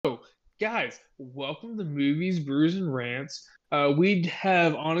Guys, welcome to Movies, Brews, and Rants. We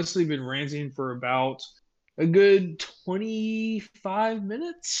have honestly been ranting for about a good 25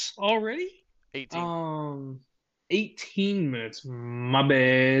 minutes already. 18. Um, 18 minutes. My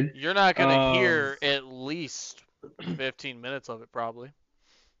bad. You're not gonna Um, hear at least 15 minutes of it, probably.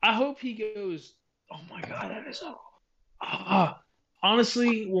 I hope he goes, oh my God, that is all.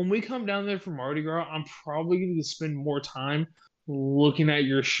 Honestly, when we come down there for Mardi Gras, I'm probably going to spend more time looking at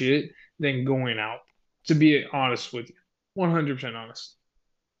your shit than going out, to be honest with you. 100% honest.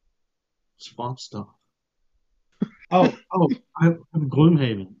 Swamp stuff. I have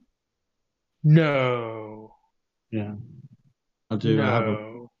Gloomhaven. No, Yeah, I do.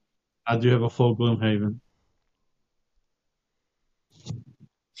 no. I do have a full Gloomhaven.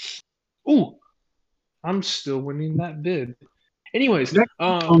 Ooh, I'm still winning that bid. Anyways, Next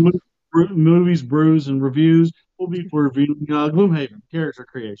on movies, brews, and reviews, we'll be reviewing Gloomhaven character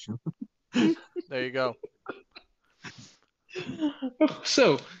creation. There you go.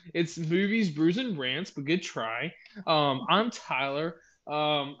 so it's movies, brews, and rants, but good try. I'm Tyler.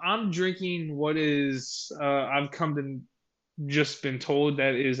 I'm drinking what is I've come to just been told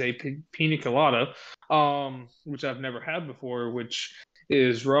that is a pina colada, which I've never had before, which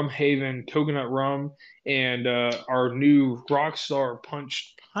is Rum Haven coconut rum and our new Rockstar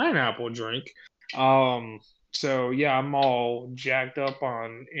Punch pineapple drink. Um, so yeah, I'm all jacked up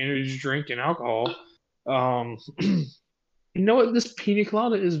on energy drink and alcohol. Um, you know what? This pina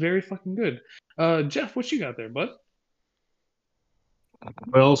colada is very fucking good. Jeff, what you got there, bud?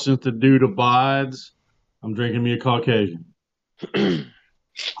 Well, since the dude abides, I'm drinking me a Caucasian.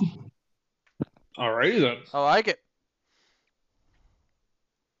 Alrighty then. I like it.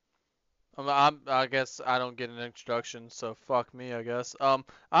 I guess I don't get an introduction, so fuck me, I guess. I'm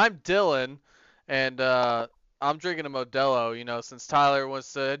Dylan, and I'm drinking a Modelo. Since Tyler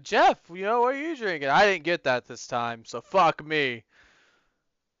wants to, Jeff, what are you drinking? I didn't get that this time, so fuck me.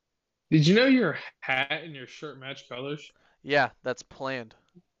 Did you know your hat and your shirt match colors? Yeah, that's planned.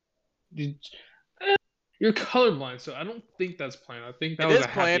 Did, eh, you're colorblind, so I don't think that's planned. I think that It was is a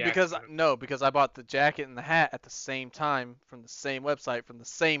happy planned because accident. no, because I bought the jacket and the hat at the same time from the same website from the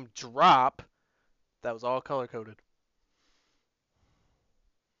same drop. That was all color coded.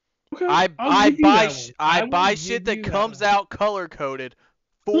 Okay, I I'll I give you buy that sh- one. I I will buy give shit that you that comes out color coded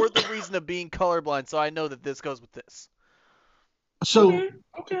for the reason of being colorblind, so I know that this goes with this. So, one.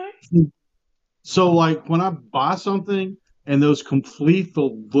 Okay, okay. like when I buy something and those complete the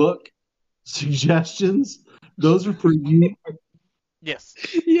look suggestions, those are for you. Yes.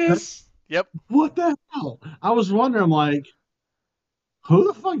 Yes. Yep. What the hell? I was wondering, like, who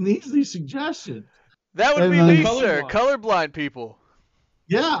the fuck needs these suggestions? That would And be The then, me, sir. colorblind. Colorblind people.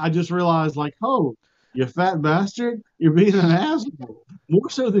 yeah, I just realized, like, oh, you fat bastard, you're being an asshole. More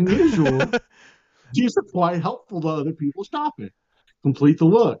so than usual. These are quite helpful to other people shopping. Complete the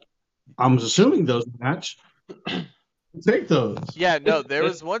look. I'm assuming those match. Take those. Yeah, no, It, there it,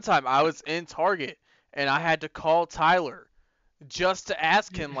 was one time I was in Target and I had to call Tyler just to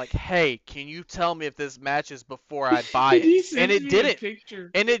ask him like, "Hey, can you tell me if this matches before I buy it?" he And sends it me a didn't.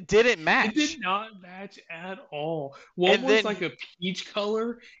 picture. And it didn't It did match. not match at all. One And was then like a peach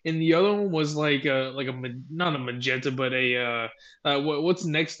color, and the other one was not a magenta, but what's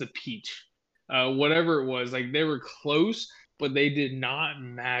next to peach, whatever it was. Like they were close, but they did not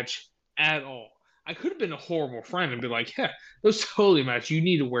match at all. I could have been a horrible friend and be like, "Yeah, those totally match. You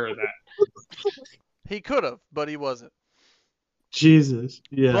need to wear that." he could have, but he wasn't. Jesus.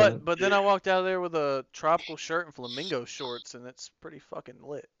 Yeah. But then I walked out of there with a tropical shirt and flamingo shorts, and it's pretty fucking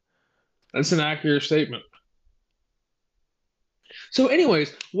lit. That's an accurate statement. So,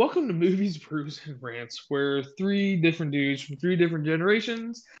 anyways, welcome to Movies, Brews, and Rants, where three different dudes from three different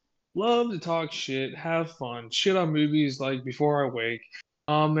generations love to talk shit, have fun, shit on movies like Before I Wake,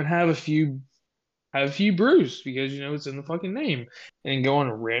 and have a few brews because it's in the fucking name, and go on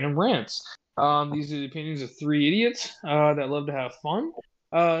random rants. These are the opinions of three idiots that love to have fun.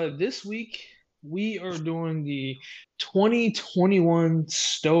 This week we are doing the 2021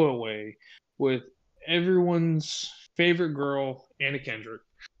 Stowaway with everyone's favorite girl, Anna Kendrick.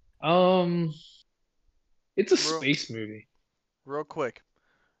 Um, it's a Real, space movie. real quick.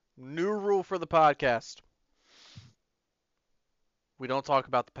 New rule for the podcast. We don't talk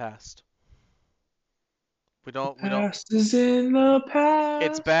about the past. The We don't past is in the It's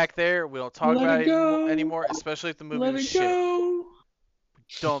past. back there. We don't talk Let about it it go. anymore, especially if the movie Let was it shit. go.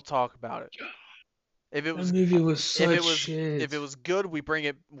 Don't talk about it. If it That was movie was if such it was shit. if it was good, we bring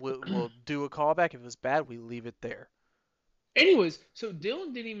it. We'll do a callback. If it was bad, we leave it there. Anyways, so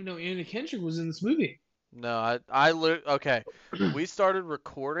Dylan didn't even know Anna Kendrick was in this movie. No, okay. We started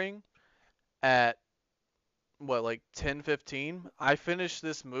recording, at what, like 10:15. I finished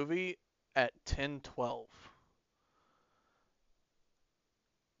this movie at 10:12.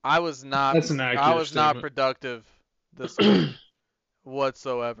 I was not That's an I accurate was not statement. productive this week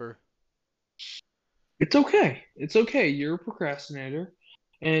whatsoever. It's okay. It's okay. You're a procrastinator,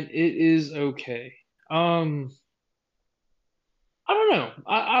 and it is okay. Um, I don't know.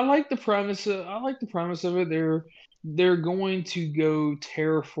 I like the premise. I like the premise of it. They're going to go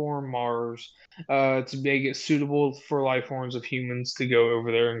terraform Mars, to make it suitable for life forms of humans to go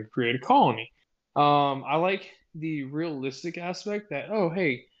over there and create a colony. I like the realistic aspect that, oh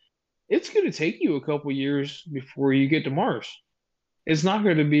hey, it's going to take you a couple years before you get to Mars. It's not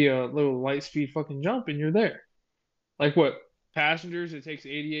going to be a little light speed fucking jump and you're there. Like what? Passengers, it takes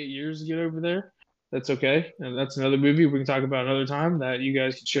 88 years to get over there. That's okay. And that's another movie we can talk about another time that you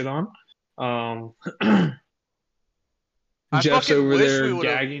guys can shit on. Um, I Jeff's fucking over wish we there would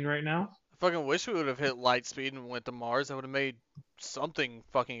have gagging right now. I fucking wish we would have hit light speed and went to Mars. That would have made something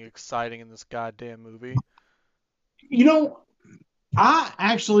fucking exciting in this goddamn movie. You know, I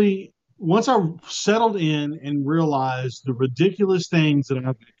actually, once I settled in and realized the ridiculous things that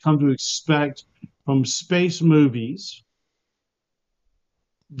I've come to expect from space movies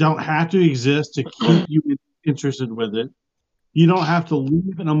don't have to exist to keep you interested with it. You don't have to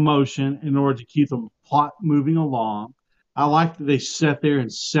leave an emotion in order to keep the plot moving along. I like that they sat there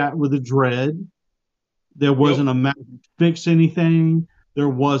and sat with the dread. There Yep. wasn't a method to fix anything. There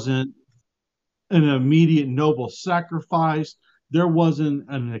wasn't an immediate noble sacrifice. There wasn't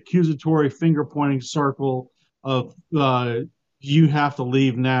an accusatory finger pointing circle of you have to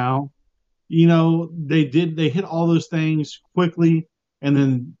leave now. You know, they hit all those things quickly and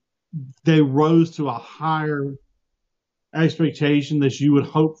then they rose to a higher expectation that you would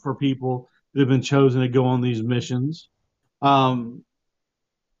hope for people that have been chosen to go on these missions. Um,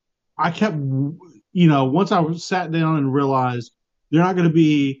 I kept, once I sat down and realized there are not going to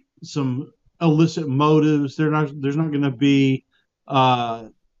be some illicit motives. There's not going to be, uh,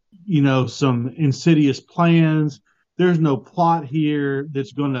 some insidious plans. There's no plot here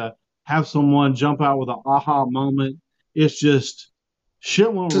that's going to have someone jump out with an aha moment. It's just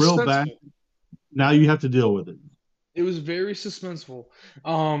shit went real bad. Suspenseful. Now you have to deal with it. It was very suspenseful.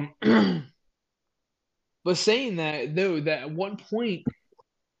 But saying that though, that at one point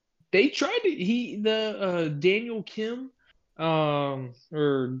they tried to Daniel Kim, or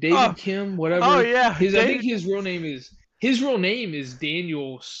Oh, David Kim, oh whatever. yeah, I think David. his real name is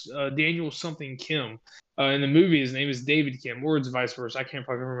Daniel something Kim. In the movie, his name is David Kim, or it's vice versa. I can't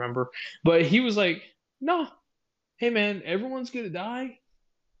fucking remember. But he was like, "No, hey man, everyone's gonna die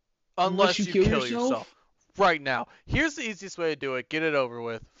unless Unless you you kill kill yourself." yourself right now. Here's the easiest way to do it. Get it over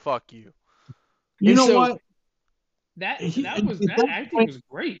with. Fuck you. You And know so what? At that that acting point, was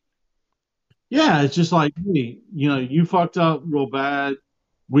great. yeah, it's just like, hey, you fucked up real bad.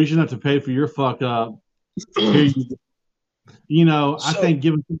 We shouldn't have to pay for your fuck up. Here you go. I So think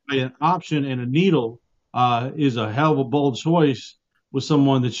giving somebody an option and a needle is a hell of a bold choice with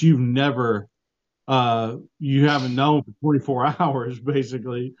someone that you haven't known for 24 hours,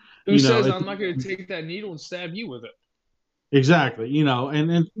 basically. who You know, says it, I'm not gonna take that needle and stab you with it? exactly.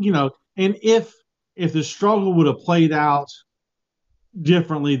 And if the struggle would have played out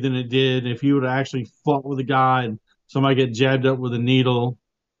differently than it did, if you would have actually fought with a guy and somebody get jabbed up with a needle,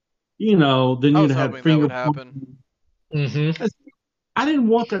 then I you'd was have had hoping that finger would happen. pointing. Mm-hmm. I didn't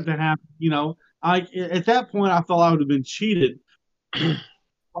want that to happen. At that point I felt I would have been cheated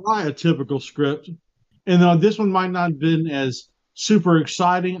by a typical script. And this one might not have been as super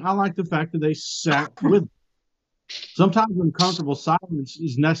exciting. I like the fact that they sat with it. Sometimes uncomfortable silence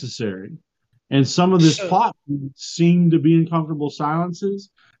is necessary. And some of this So plot seemed to be uncomfortable silences,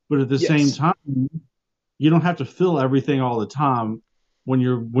 but at the same yes, time, you don't have to fill everything all the time when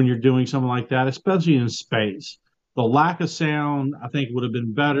you're doing something like that, especially in space. The lack of sound, I think, would have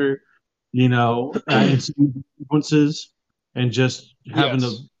been better, in some sequences, and just having to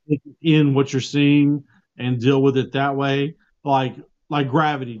yes. take in what you're seeing and deal with it that way, like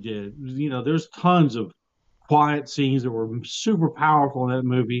Gravity did. There's tons of quiet scenes that were super powerful in that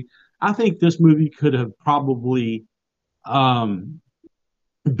movie. I think this movie could have probably um,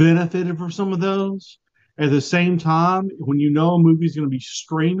 benefited from some of those. At the same time, when you know a movie's going to be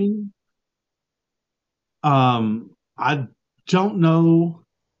streaming, I don't know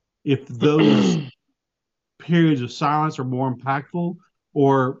if those periods of silence are more impactful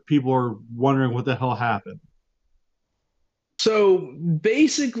or people are wondering what the hell happened. So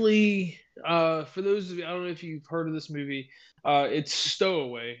basically, for those of you, I don't know if you've heard of this movie. It's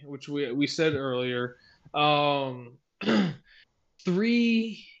Stowaway, which we said earlier. Um,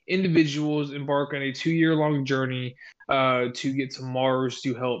 three individuals embark on a 2-year-long journey to get to Mars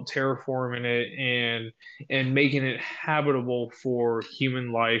to help terraforming it and making it habitable for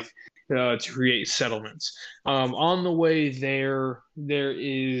human life to create settlements. On the way there, there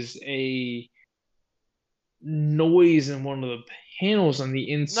is a noise in one of the panels on the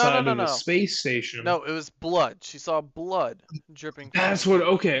No, no, inside no, of the no. space station. No, it was blood. She saw blood dripping from That's what.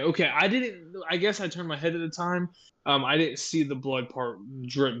 Okay, okay. I didn't. I guess I turned my head at the time. I didn't see the blood part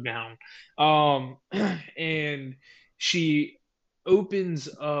drip down. And she opens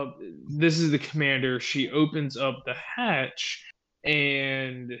up. This is the commander. She opens up the hatch,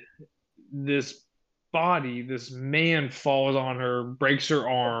 and this body, this man falls on her, breaks her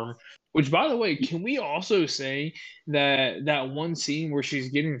arm. Which, by the way, can we also say that that one scene where she's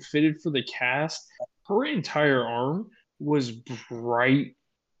getting fitted for the cast, her entire arm was bright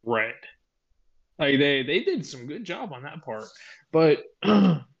red. Like they did some good job on that part. But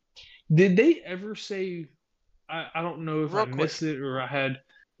did they ever say? I don't know if I real quick. missed it or I had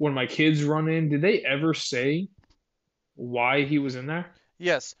one of my kids run in. Did they ever say why he was in there?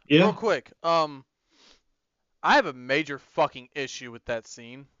 Yes, Yeah. real quick. I have a major fucking issue with that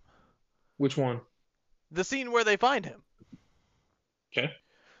scene. Which one? The scene where they find him. Okay.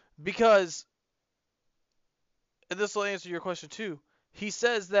 Because, and this will answer your question too. He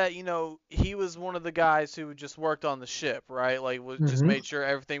says that, you know, he was one of the guys who just worked on the ship, right? Like, just made sure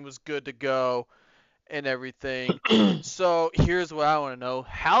everything was good to go and everything. So, here's what I want to know.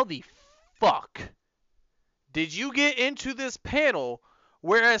 How the fuck did you get into this panel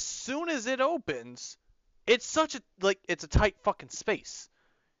where as soon as it opens, it's such a, like, it's a tight fucking space?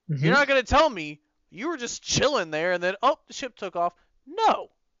 You're not going to tell me you were just chilling there and then, oh, the ship took off. No.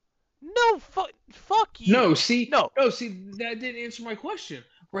 No, fuck you. No, see, no, see, that didn't answer my question.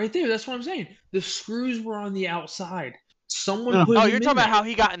 Right there, that's what I'm saying. The screws were on the outside. Someone put Oh, them you're in talking about there. how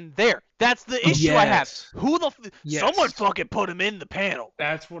he got in there. That's the issue I have. Yes. Who the Yes. someone fucking put him in the panel.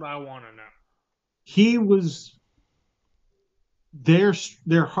 That's what I want to know. He was. They're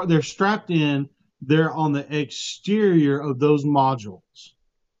strapped in. They're on the exterior of those modules.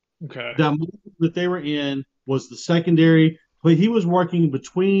 Okay. The module that they were in was the secondary, but he was working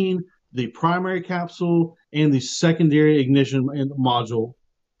between the primary capsule and the secondary ignition module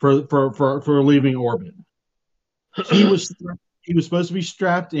for leaving orbit. He was supposed to be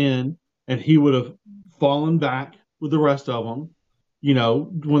strapped in, and he would have fallen back with the rest of them. You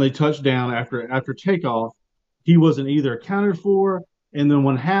know, when they touched down after takeoff, he wasn't either accounted for, and then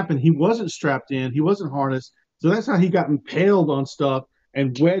when it happened, he wasn't strapped in, he wasn't harnessed, so that's how he got impaled on stuff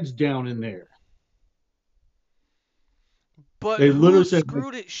and wedged down in there. But they who literally said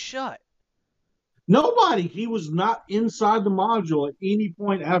screwed it shut? Nobody. He was not inside the module at any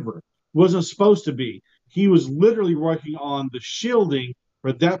point ever. Wasn't supposed to be. He was literally working on the shielding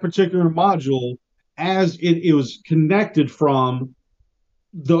for that particular module as it was connected from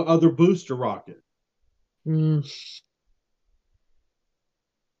the other booster rocket. But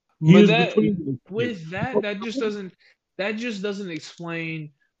that just doesn't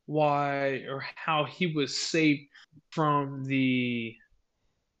explain why or how he was saved from the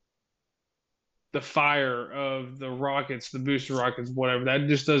fire of the rockets, the booster rockets, whatever. That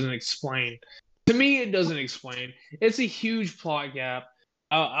just doesn't explain. To me, it doesn't explain. It's a huge plot gap.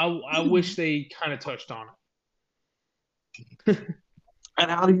 I wish they kind of touched on it. And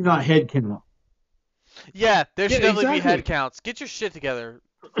how do you not headcanon? Yeah, there should definitely be head counts. Get your shit together,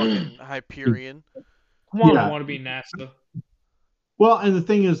 fucking Hyperion. Come on, I want to be NASA. Well, and the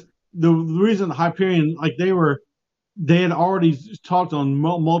thing is, the reason Hyperion, like they had already talked on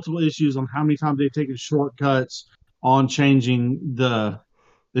multiple issues on how many times they'd taken shortcuts on changing the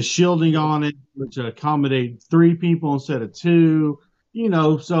shielding on it to accommodate 3 people instead of 2. You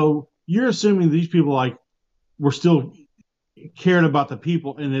know, so you're assuming these people like were still cared about the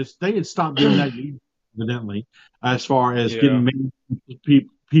people, and they had stopped doing that evidently as far as getting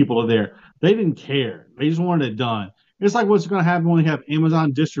people there. They didn't care. They just wanted it done. It's like what's going to happen when they have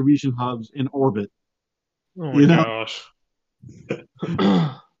Amazon distribution hubs in orbit. Oh my gosh.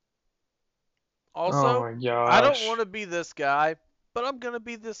 Also, I don't want to be this guy, but I'm going to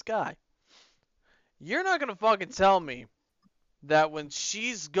be this guy. You're not going to fucking tell me that when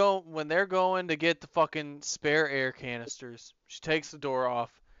they're going to get the fucking spare air canisters, she takes the door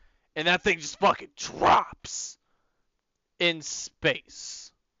off, and that thing just fucking drops in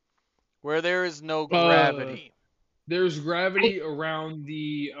space where there is no gravity. There's gravity around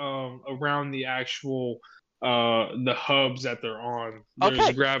the actual the hubs that they're on.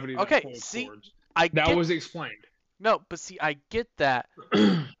 There's gravity that pulls towards. That was explained. No, but see, I get that,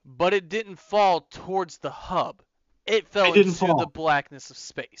 but it didn't fall towards the hub. It fell It didn't into the fall. blackness of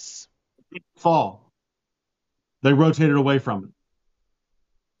space. It didn't fall. They rotated away from it.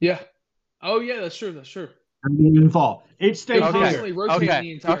 Yeah. Oh yeah, that's true. That's true. It didn't fall. It It stayed was Okay. there. constantly rotating Okay.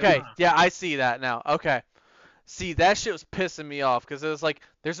 the entire Okay. time. Yeah, I see that now. Okay. See, that shit was pissing me off because it was like,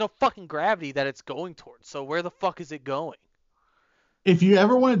 there's no fucking gravity that it's going towards. So where the fuck is it going? If you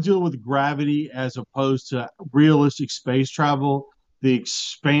ever want to deal with gravity as opposed to realistic space travel, the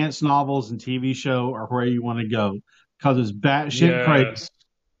Expanse novels and TV show are where you want to go because it's batshit crazy. Yes.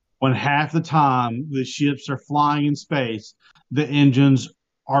 When half the time the ships are flying in space, the engines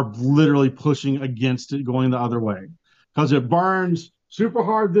are literally pushing against it, going the other way because it burns super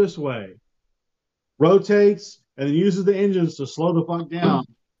hard this way, rotates, and then uses the engines to slow the fuck down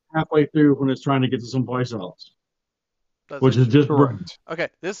halfway through when it's trying to get to someplace else, That's which is interesting. just Correct. Okay,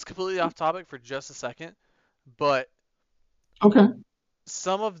 this is completely off topic for just a second, but okay.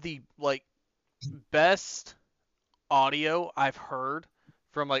 some of the like best audio I've heard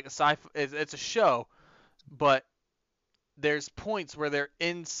from like a sci-fi, it's a show, but there's points where they're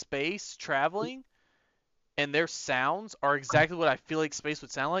in space traveling and their sounds are exactly what I feel like space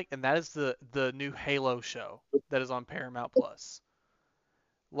would sound like, and that is the new Halo show that is on Paramount Plus.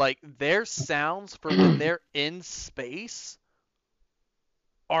 Like their sounds for when they're in space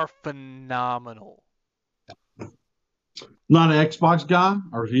are phenomenal. Not an Xbox guy,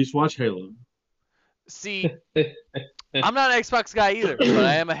 or he used to watch Halo. See, I'm not an Xbox guy either, but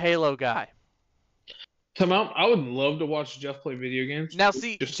I am a Halo guy. Come out. I would love to watch Jeff play video games. Now,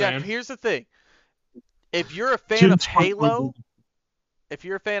 see, Just Jeff, saying. here's the thing. If you're a fan Two of smart Halo,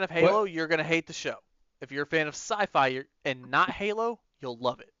 What? you're gonna hate the show. If you're a fan of sci-fi and not Halo, you'll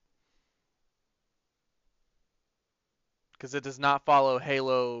love it. Because it does not follow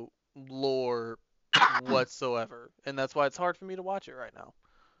Halo lore whatsoever, and that's why it's hard for me to watch it right now.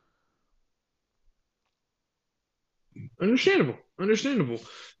 Understandable. Understandable.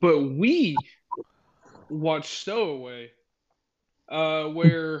 But we watch Stowaway,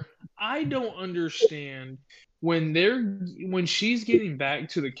 where I don't understand when she's getting back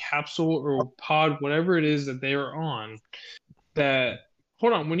to the capsule or pod, whatever it is that they are on. That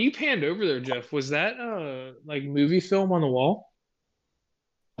hold on, when you panned over there, Jeff, was that like movie film on the wall?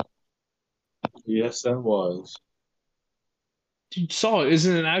 Yes, that was. Dude, saw it. Is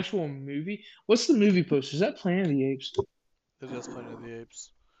it an actual movie? What's the movie poster? Is that Planet of the Apes? It is Planet of the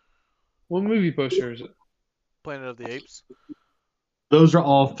Apes. What movie poster is it? Planet of the Apes. Those are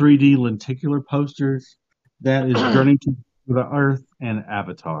all 3D lenticular posters. That is Journey to the Earth and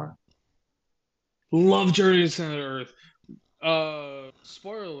Avatar. Love Journey to the Center of the Earth.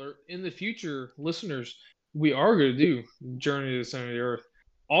 Spoiler alert, in the future, listeners, we are going to do Journey to the Center of the Earth.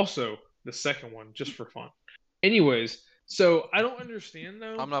 Also, the second one, just for fun. Anyways, so I don't understand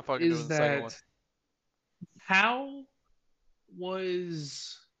though. I'm not fucking doing Is the second that one. how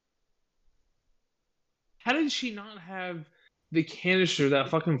was how did she not have the canister that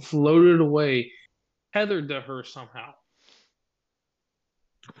fucking floated away tethered to her somehow?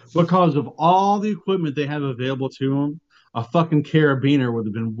 Because of all the equipment they have available to them, a fucking carabiner would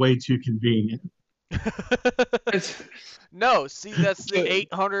have been way too convenient. It's, No, see, that's the to,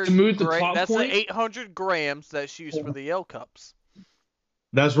 800 to move the plot that's point. the 800 grams that's used for the L cups.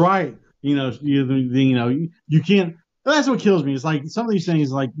 That's right. You can't. That's what kills me. It's like some of these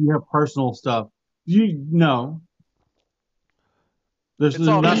things, like you have personal stuff. You know, there's It's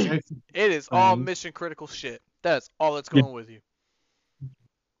all enough mission, extra it is all things. mission critical shit. That's all that's Yeah. going with you.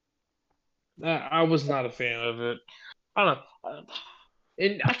 I was not a fan of it. I don't know.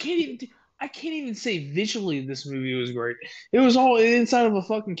 And I can't even say visually this movie was great. It was all inside of a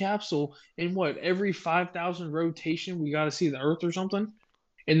fucking capsule, and what every 5,000 rotation we got to see the Earth or something.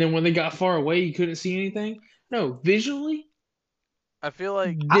 And then when they got far away, you couldn't see anything. No, visually I feel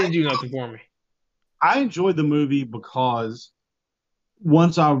like didn't do nothing for me. I enjoyed the movie because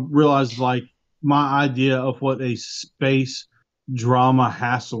once I realized like my idea of what a space drama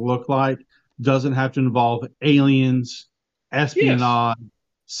has to look like doesn't have to involve aliens, Yes. espionage,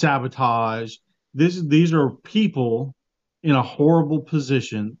 sabotage. These are people in a horrible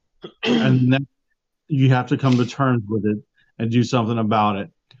position, and then you have to come to terms with it and do something about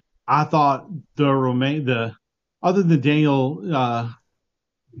it. I thought the other than Daniel,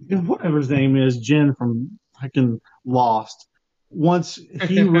 whatever his name is, Jen from fucking Lost. Once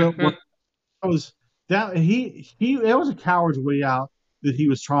he was that he that was a coward's way out that he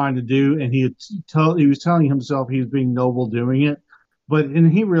was trying to do, and he was telling himself he was being noble doing it, but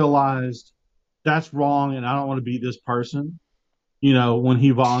and he realized that's wrong, and I don't want to be this person. When he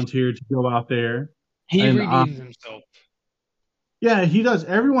volunteered to go out there, He and redeemed himself. yeah, he does.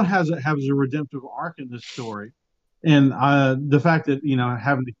 Everyone has a redemptive arc in this story, And the fact that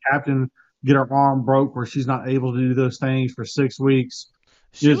having the captain get her arm broke where she's not able to do those things for 6 weeks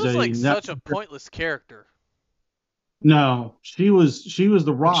She is was a like net. such a pointless character. No, she was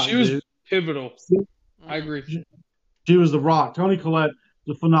the Rock, She was dude. pivotal. She, I Mm. agree. she was the Rock. Toni Collette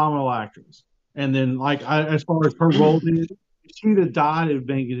is a phenomenal actress. And then as far as her role, if she'd have died, it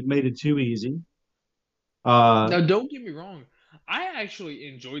made it too easy. Uh, Now, don't get me wrong. I actually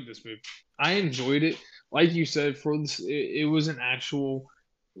enjoyed this movie. I enjoyed it. Like you said, for this, it was an actual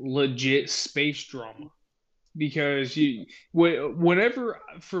legit space drama. Because whenever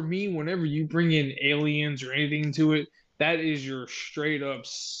for me, whenever you bring in aliens or anything into it, that is your straight up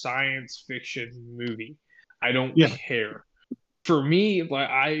science fiction movie. I don't yeah, care. For me, like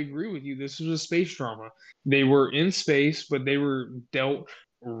I agree with you, this was a space drama. They were in space, but they were dealt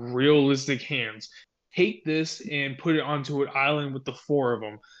realistic hands. Take this and put it onto an island with the four of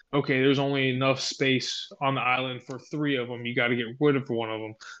them. Okay, there's only enough space on the island for three of them. You got to get rid of one of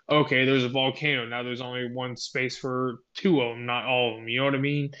them. Okay, there's a volcano. Now there's only one space for two of them, not all of them. You know what I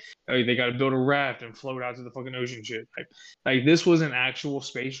mean? They got to build a raft and float out to the fucking ocean shit. Like this was an actual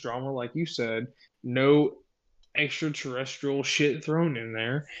space drama, like you said. No extraterrestrial shit thrown in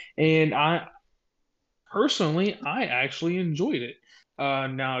there, and I personally, I actually enjoyed it.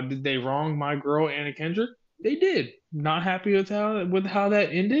 Now, did they wrong my girl Anna Kendrick? They did. Not happy with how that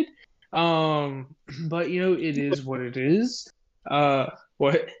ended. But it is what it is.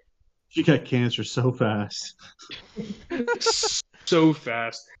 What she got cancer so fast. so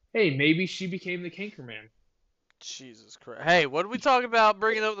fast. Hey, maybe she became the Canker Man. Jesus Christ. Hey, what did we talk about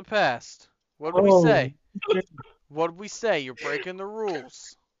bringing up the past? What did we Oh, say? What did we say? You're breaking the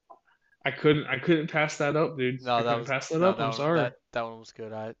rules. I couldn't pass that up, dude. No, I that couldn't was pass that no up. that I'm one sorry. that one was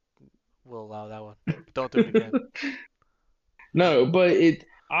good. I will allow that one. But don't do it again. No, but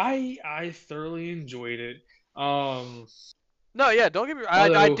I thoroughly enjoyed it. Um, No, yeah, don't get me. I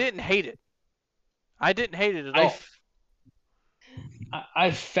although didn't hate it. I didn't hate it at I all. f-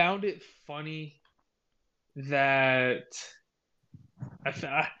 I found it funny that I, f-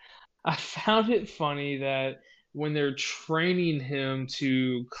 I I found it funny that when they're training him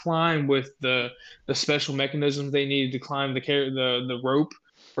to climb with the special mechanisms they needed to climb the rope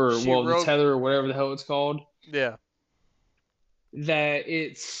or She well the wrote, tether or whatever the hell it's called, yeah. that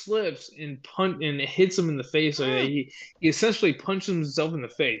it slips and it hits him in the face, so that he essentially punches himself in the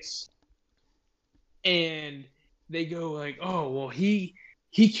face, and they go like, oh well, he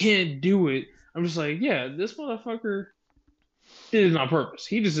can't do it. I'm just like, yeah, this motherfucker did it on purpose.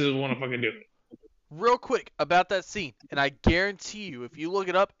 He just doesn't want to fucking do it. Real quick about that scene, and I guarantee you, if you look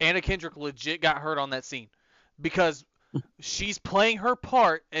it up, Anna Kendrick legit got hurt on that scene because she's playing her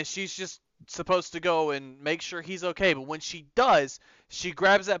part and she's just supposed to go and make sure he's okay. But when she does, she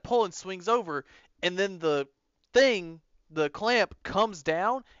grabs that pole and swings over, and then thing, the clamp comes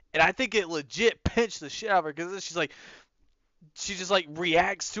down, and I think it legit pinched the shit out of her because she just like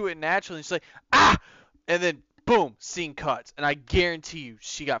reacts to it naturally. And she's like, ah, and then boom, scene cuts, and I guarantee you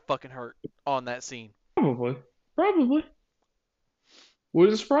she got fucking hurt on that scene. Probably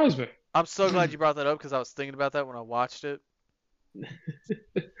wouldn't surprise me. I'm so glad you brought that up because I was thinking about that when I watched it.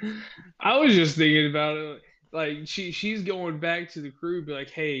 I was just thinking about it. Like she's going back to the crew, be like,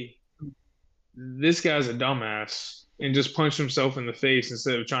 "Hey, this guy's a dumbass," and just punch himself in the face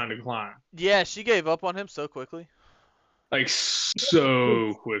instead of trying to climb, Yeah, she gave up on him so quickly. like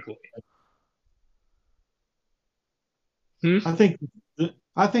so quickly. Hmm?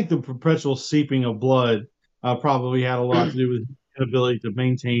 I think the perpetual seeping of blood probably had a lot to do with his inability to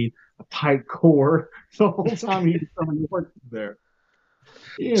maintain a tight core the whole time he was trying to work there.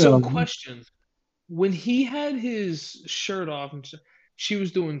 You So, know, question: when he had his shirt off and she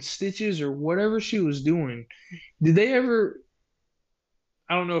was doing stitches or whatever she was doing, did they ever?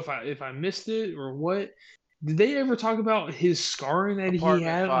 I don't know if I missed it or what. Did they ever talk about his scarring that he Apartment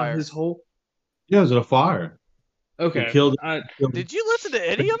had on fire. his whole? yeah, it was a fire. It Okay, killed. I Did you listen to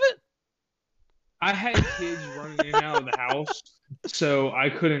any of it? I had kids running in and out of the house, so I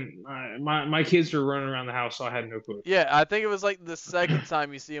couldn't. My kids were running around the house, so I had no clue. Yeah, I think it was like the second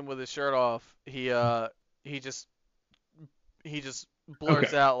time you see him with his shirt off. He just blurts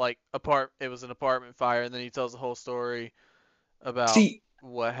Okay. out like it was an apartment fire, and then he tells the whole story about See,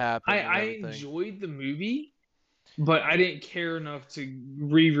 what happened I and I everything. enjoyed the movie, but I didn't care enough to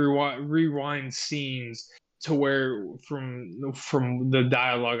rewind scenes to where from the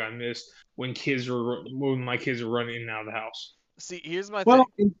dialogue I missed when my kids were running in and out of the house. See, here's my Well,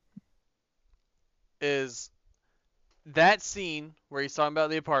 thing: is that scene where he's talking about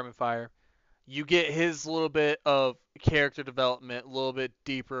the apartment fire. You get his little bit of character development, a little bit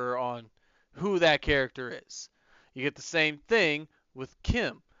deeper on who that character is. You get the same thing with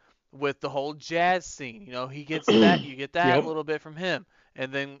Kim, with the whole jazz scene. He gets that. You get that a Yep. little bit from him.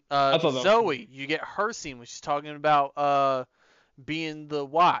 And then I thought that was Zoe, funny. you get her scene when she's talking about being the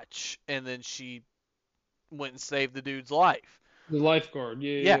watch, and then she went and saved the dude's life. The lifeguard.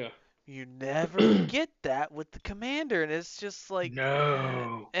 Yeah, Yeah, yeah, you never get that with the commander, and it's just yeah. like,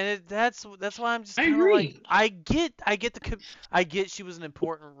 No. that's why I'm just I kind of like, agree. I get she was an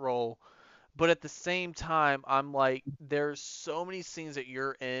important role, but at the same time, I'm like, there's so many scenes that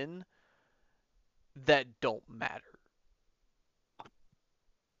you're in that don't matter.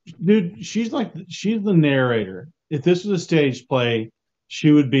 Dude, she's the narrator. If this was a stage play,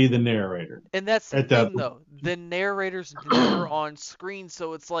 she would be the narrator And that's the at that thing, point. though. The narrator's never on screen,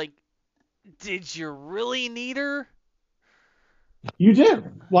 so it's like, did you really need her? You did.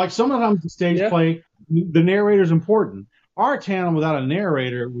 Like sometimes the stage Yeah. play, the narrator is important. Our town without a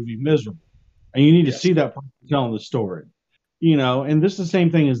narrator would be miserable. And you need to Yes. see that person telling the story. And this is the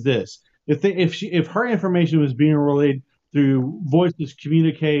same thing as this. If her information was being relayed through voices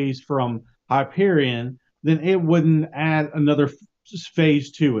communiques from Hyperion, then it wouldn't add another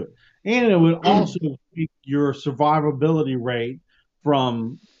phase to it. And it would also take your survivability rate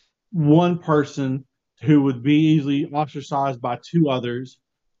from one person who would be easily ostracized by two others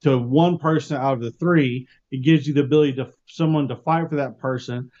to one person out of the three. It gives you the ability to someone to fight for that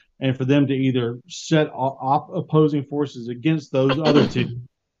person and for them to either set opposing forces against those other two.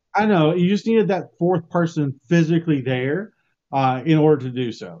 I know you just needed that fourth person physically there in order to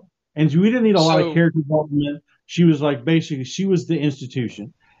do so. And we didn't need a lot of So character development. She was like basically she was the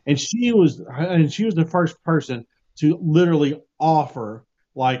institution, and she was the first person to literally offer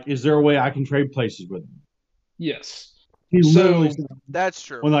like, is there a way I can trade places with him? yes. He literally So said That's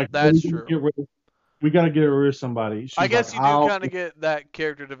true. when like That's true. we got to get rid of somebody. I She's like, guess you do I'll kind of get that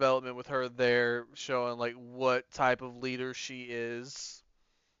character development with her there, showing like what type of leader she is.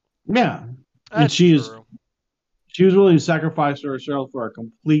 yeah, and That's true. she was willing to sacrifice herself for a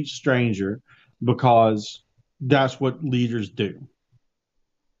complete stranger because that's what leaders do.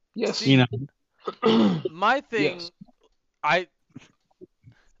 You yes. know, See, my Yes. thing, I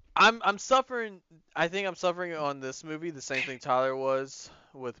I'm suffering. I think I'm suffering on this movie the same thing Tyler was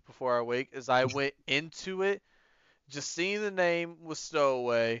with Before I Wake. Is I went into it just seeing the name was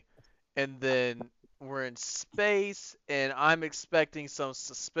Stowaway, and then we're in space, and I'm expecting some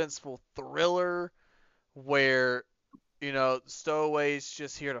suspenseful thriller where Stowaway's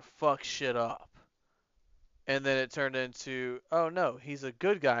just here to fuck shit up. And then it turned into, oh no, he's a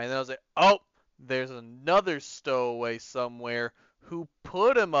good guy. And then I was like, oh, there's another Stowaway somewhere who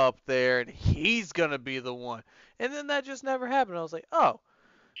put him up there, and he's gonna be the one. And then that just never happened. I was like, oh,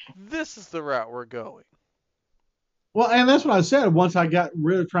 this is the route we're going. well, and that's what I said. Once I got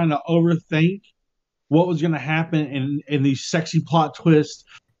rid of trying to overthink what was going to happen in these sexy plot twists,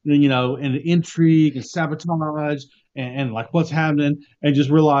 and intrigue and sabotage and like what's happening, and just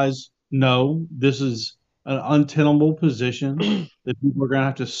realize no, this is an untenable position that people are going to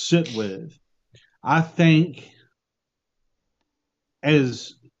have to sit with. I think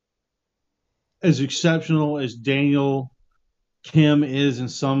as exceptional as Daniel Kim is in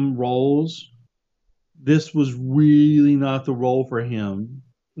some roles, this was really not the role for him.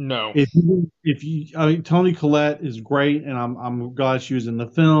 No. I mean, Tony Collette is great, and I'm glad she was in the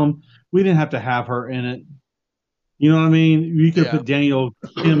film. We didn't have to have her in it. You know what I mean? You could Yeah. put Daniel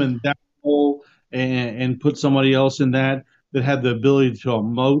Kim in that role and put somebody else in that had the ability to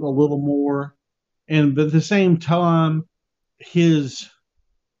emote a little more. But at the same time, his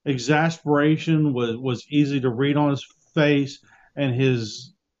exasperation was easy to read on his face, and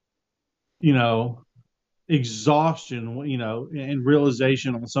his you know exhaustion, and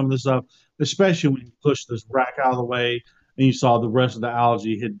realization on some of the stuff, especially when you push this rack out of the way and you saw the rest of the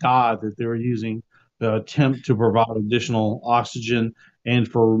algae had died that they were using to attempt to provide additional oxygen and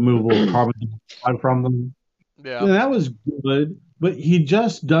for removal of carbon dioxide from them. Yeah. And that was good, but he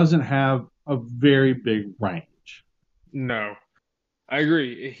just doesn't have a very big range. No. I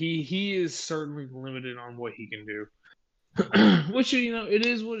agree. He is certainly limited on what he can do. Which it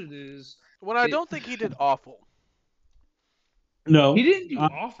is what it is. When I It don't think he did awful. he No, didn't do I,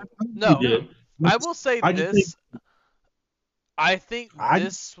 awful. I think he No, No. did. I will say I just think this. I think I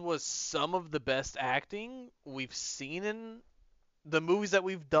this was some of the best acting we've seen in the movies that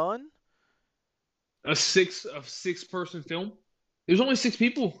we've done. A six person film. There's only six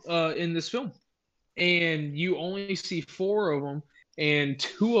people in this film, and you only see four of them, and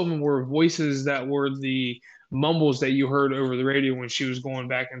two of them were voices that were the mumbles that you heard over the radio when she was going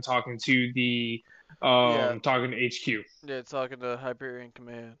back and talking to the Yeah, talking to HQ. yeah, talking to Hyperion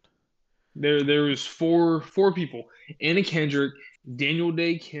Command. There was four people: Anna Kendrick, Daniel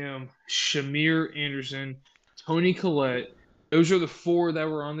Day Kim, Shamir Anderson, Tony Collette. Those are the four that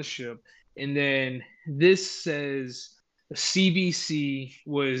were on the ship. And then this says CBC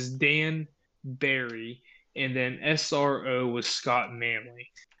was Dan Barry, and then SRO was Scott Manley.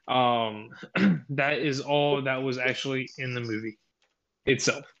 Um, that is all that was actually in the movie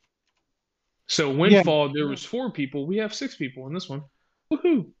itself. So Yeah, Windfall, there was four people. We have six people in this one.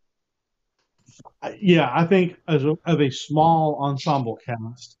 Woohoo! yeah. I think as a small ensemble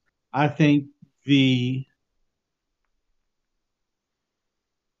cast, I think the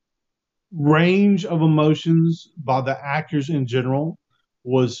range of emotions by the actors in general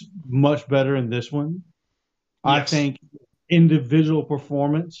was much better in this one. I Yes. think individual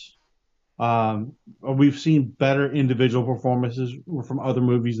performance. We've seen better individual performances from other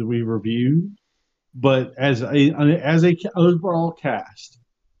movies that we reviewed, but as a overall cast,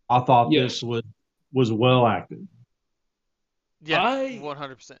 I thought this Yes. was well acted. Yeah, I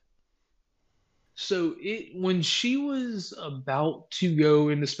 100%. so it when she was about to go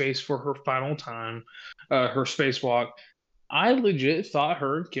into space for her final time, her spacewalk, I legit thought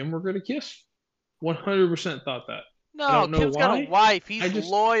her and Kim were gonna kiss. 100% thought that. I No, don't know Kim's got a why. wife. I He's just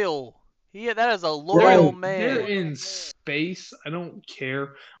loyal. That is a Right. loyal they're man. in space. I don't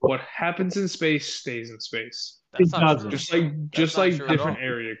care what happens in space stays in space. That's It not true. doesn't. Just like That's just not like true at different all.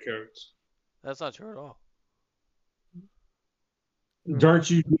 area codes. That's not true at all. Dirt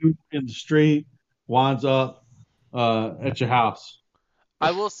you do in the street winds up at your house.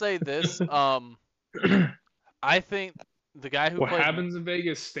 I will say this. I think the guy who What played. happens in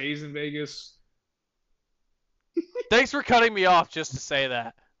Vegas stays in Vegas. Thanks for cutting me off just to say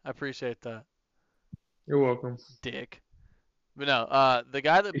that. I appreciate that, You're welcome. dick. But no, the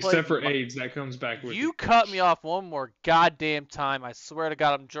guy that played. Except for AIDS, that comes back with you. You cut me off one more goddamn time. I swear to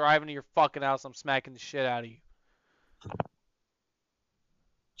God, I'm driving to your fucking house. I'm smacking the shit out of you.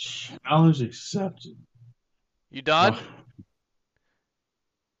 Challenge accepted. You done?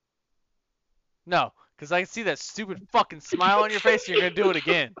 No, because I can see that stupid fucking smile on your face. And you're gonna do it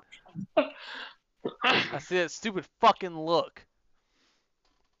again. I see that stupid fucking look.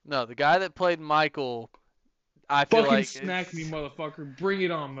 No, the guy that played Michael, I feel Fucking like smack me, motherfucker. Bring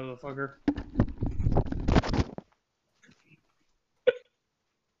it on, motherfucker.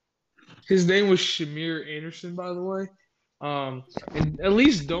 His name was Shamir Anderson, by the way. And at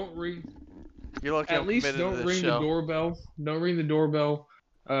least don't ring. You're lucky At I'm least committed to don't this ring the show. doorbell. Don't ring the doorbell.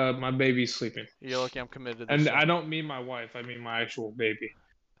 My baby's sleeping. You're lucky I'm committed to this And show. I don't mean my wife. I mean my actual baby.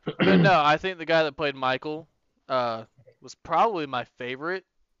 But no, I think the guy that played Michael was probably my favorite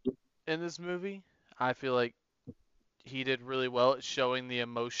in this movie. I feel like he did really well at showing the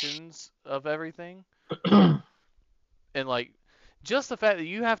emotions of everything. And like just the fact that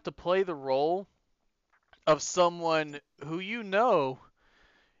you have to play the role of someone who you're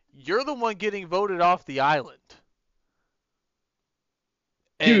the one getting voted off the island.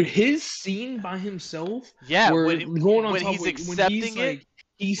 Dude, And his scene by himself, yeah, where going on when top, he's when accepting he's it, like,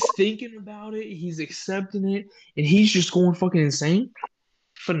 he's thinking about it, he's accepting it, and he's just going fucking insane.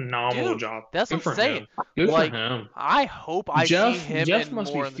 Phenomenal dude, job. that's what Good I'm for saying. him. Good for Like, him. I hope I see him Jeff in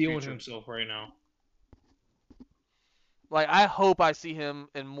must be more in the feeling future. himself right now. Like, I hope I see him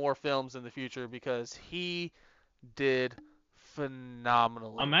in more films in the future because he did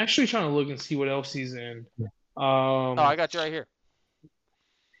phenomenally. I'm actually trying to look and see what else he's in. Oh, I got you right here.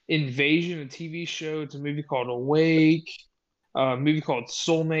 Invasion, a TV show. It's a movie called Awake. A movie called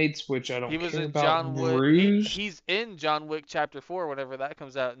Soulmates, which I don't He was care in about. John Wick. Bruised. He's in John Wick Chapter 4, whenever that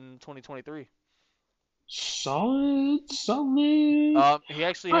comes out in 2023. Solid. He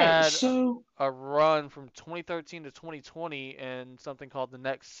actually All right, had so a run from 2013 to 2020 in something called The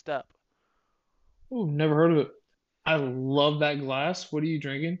Next Step. oh, never heard of it. I love that glass. What are you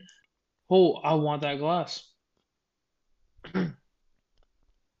drinking? Oh, I want that glass.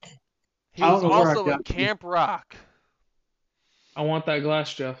 He I was don't know where I also in got this. Camp Rock. I want that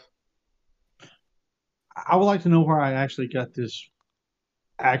glass, Jeff. I would like to know where I actually got this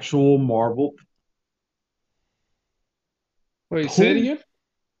actual marble Wait, say it pool.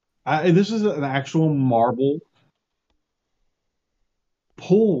 again. This is an actual marble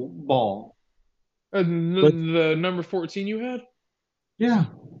pool ball. The But number 14 you had? yeah,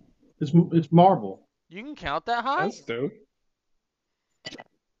 it's marble. You can count that high? That's dope.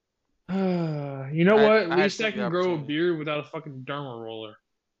 You know what? At I had least to I take the can grow a opportunity. beard without a fucking derma roller.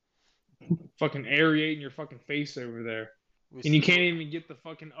 Fucking aerating your fucking face over there. And you can't even get the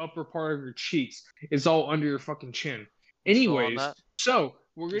fucking upper part of your cheeks. It's all under your fucking chin. You still on Anyways, that? so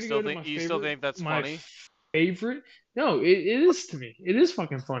we're You gonna still go to think my you favorite. still think that's My funny? favorite? No, it is to me. It is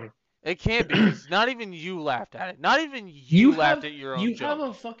fucking funny. It can't be because not even you laughed at it. Not even you laughed at your own you have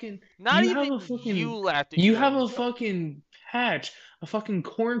joke. a fucking Not you have even a you fucking laughed at you your have own a joke. fucking patch, a fucking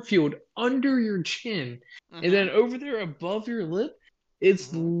cornfield under your chin, and Mm-hmm. then over there above your lip, it's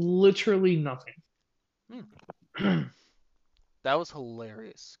Mm-hmm. literally nothing. That was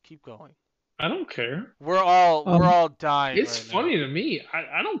hilarious. Keep going. I don't care. We're all dying It's right now. funny to me.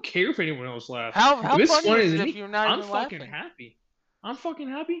 I don't care if anyone else laughs. How If it's funny funny is to it if me, you're not I'm even fucking laughing? happy. I'm fucking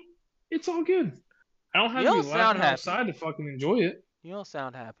happy. It's all good. I don't have You to be don't sound laughing happy. outside to fucking enjoy it. You don't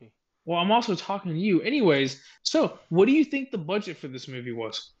sound happy. Well, I'm also talking to you. Anyways, so what do you think the budget for this movie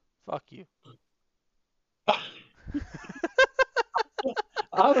was? Fuck you.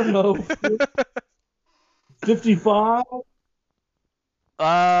 I don't know, 55,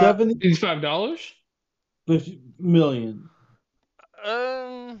 uh, 70, $55? 50 million.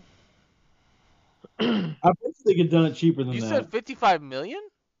 um, I bet they could have done it cheaper than you said that. 55 million?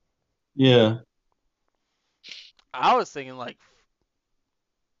 Yeah. I was thinking like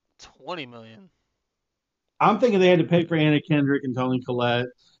 20 million. I'm thinking they had to pay for Anna Kendrick and Toni Collette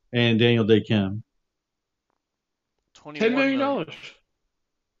and Daniel Day Kim. $10 21 million. million. $10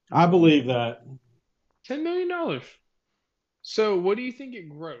 I believe that. million. So what do you think it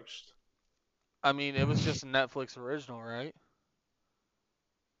grossed? I mean, it was just a Netflix original, right?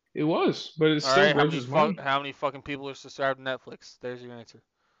 It was, but it All still right, grosses money. how many fucking people are subscribed to Netflix? There's your answer.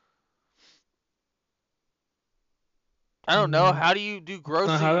 I don't know. How do you do That's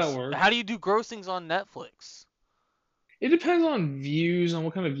not how that grossings? works. How do you do grossings on Netflix? It depends on views, on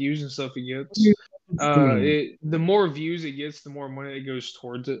what kind of views and stuff it gets. The more views it gets, the more money that goes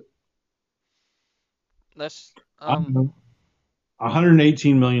towards it. That's I don't know.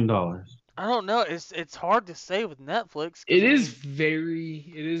 $118 million. I don't know. It's hard to say with Netflix because It I is mean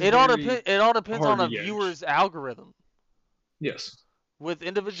very, it is it all very depends hard on to a gauge. viewer's algorithm. Yes. With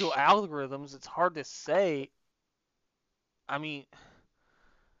individual algorithms, it's hard to say. I mean,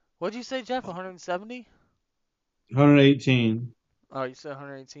 what'd you say, Jeff? 170? 118. Oh, you said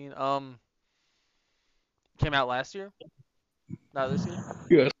 118. Came out last year? Not this year?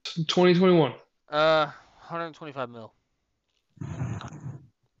 Yes. 2021. 125 mil.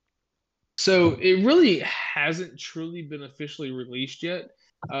 So it really hasn't truly been officially released yet,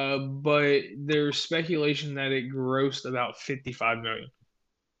 but there's speculation that it grossed about 55 million.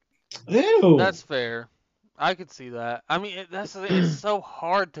 Ew. That's fair. I could see that. I mean, that's the thing. It's so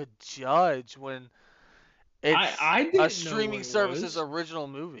hard to judge when it's I a didn't know what streaming it service's was. original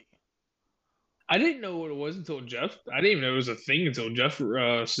movie. I didn't know what it was until Jeff. I didn't even know it was a thing until Jeff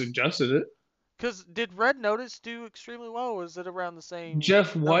suggested it. Because did Red Notice do extremely well, or was it around the same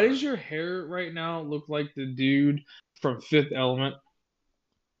Jeff, why number? does your hair right now look like the dude from Fifth Element?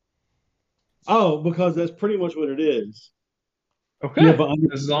 Oh, because that's pretty much what it is. You Okay, have an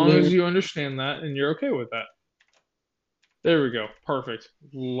as undercoat long layer. as you understand that and you're okay with that. There we go. Perfect.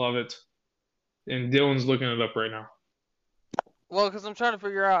 Love it. And Dylan's looking it up right now. Well, because I'm trying to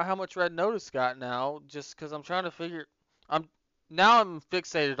figure out how much Red Notice got now, just because I'm trying to figure. I'm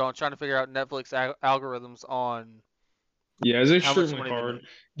fixated on trying to figure out Netflix algorithms on Yeah, it's how much extremely money they hard. made.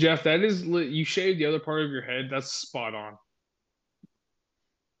 Jeff, that is you shaved the other part of your head. That's spot on.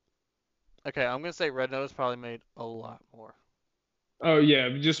 Okay, I'm gonna say Red Notice probably made a lot more. Oh yeah,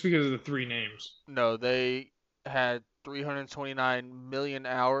 just because of the three names. No, they had 329 million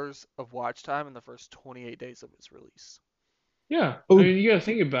hours of watch time in the first 28 days of its release. Yeah, I Oh, mean you got to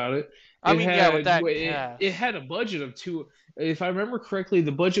think about it. I mean, yeah, with that It cast. had a budget of two. If I remember correctly,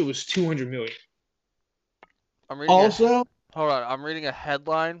 the budget was 200 million. I'm reading a also, hold on. I'm reading a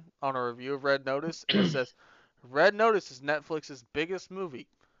headline on a review of Red Notice, and it says, "Red Notice is Netflix's biggest movie."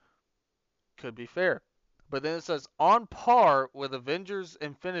 Could be fair, but then it says on par with Avengers: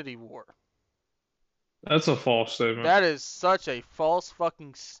 Infinity War. That's a false statement. That is such a false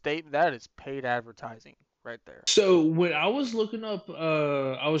fucking statement. That is paid advertising right there. So when I was looking up,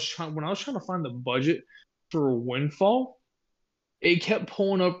 I was trying to find the budget for Windfall, it kept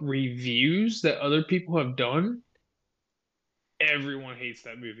pulling up reviews that other people have done. Everyone hates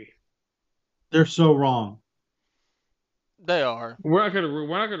that movie. they're so wrong. They are. We're not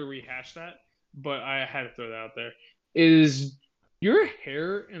gonna rehash that, but I had to throw that out there. Is your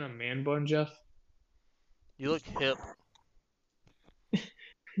hair in a man bun, Jeff? You look hip.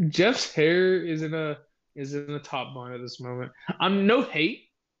 Jeff's hair is in a top bun at this moment. I'm no hate.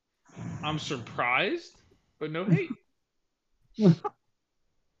 I'm surprised, but no hate.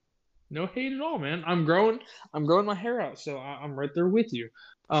 No hate at all, man. I'm growing my hair out, so I'm right there with you.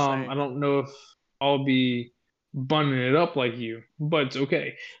 I Same. don't know if I'll be bunning it up like you, but it's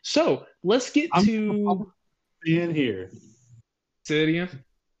okay. So let's get I'm to in here. say it again.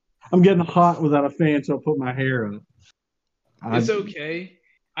 I'm getting hot without a fan, so I put my hair up. I, It's okay.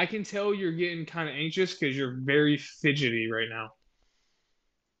 I can tell you're getting kind of anxious because you're very fidgety right now.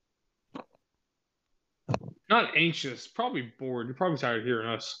 Not anxious, probably bored. You're probably tired of hearing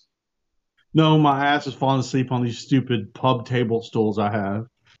us. no, my ass is falling asleep on these stupid pub table stools I have.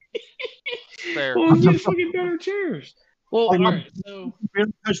 Fair. Well, get fucking better chairs. Well, Like all my right. So,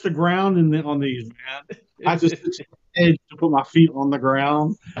 barely touch the ground and then on these, man. I just sit on the edge to put my feet on the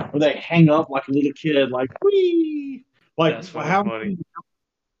ground, or they hang up like a little kid, like wee. that's Like fucking how funny.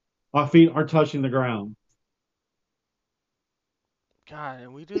 my feet are touching the ground. God,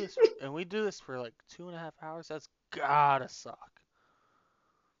 and we do this for like 2.5 hours. That's gotta suck.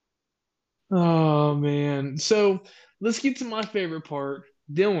 Oh man. So let's get to my favorite part.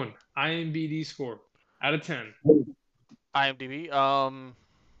 Dylan, IMBD score out of 10. IMDb.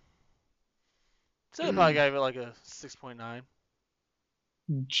 So I probably gave it like a 6.9.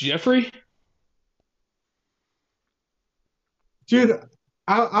 Jeffrey? Dude,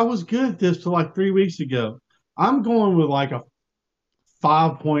 I was good at this till like 3 weeks ago. I'm going with like a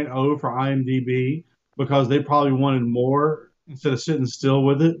 5.0 for IMDb because they probably wanted more instead of sitting still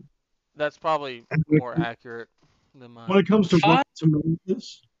with it. That's probably And more accurate than when mine. it comes to Rotten Five.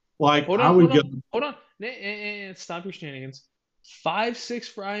 Tomatoes, like Hold I on, hold would go on, hold on. Stop your shenanigans. 5.6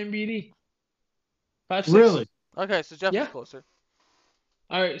 for IMBD. 5.6. really. Okay, so Jeff was Yeah. closer.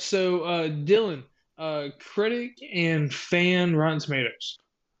 All right. So Dylan, critic and fan Rotten Tomatoes.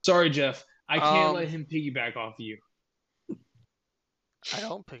 Sorry, Jeff. I can't let Um, him piggyback off of you. I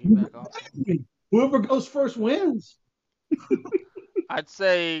don't piggyback off you. Whoever goes first wins. I'd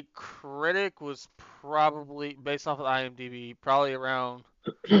say critic was probably based off of IMDb, probably around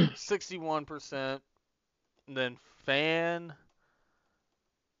 61%. Then fan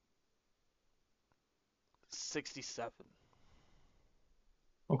 67.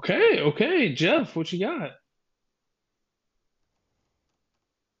 Okay, okay, Jeff, what you got?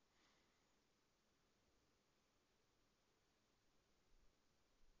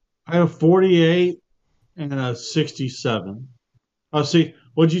 I have 48 and a 67. Oh, see,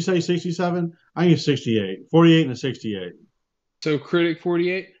 what'd you say? 67? I think it's 68. 48 and a 68. So critic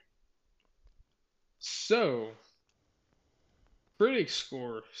 48. So critic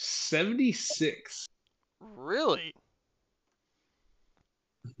score 76. Really?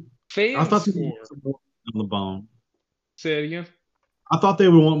 I Fan thought they would want score. some more meat on the bone. Say it again. I thought they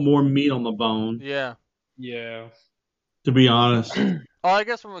would want more meat on the bone, Yeah. Yeah. to be honest. Oh, I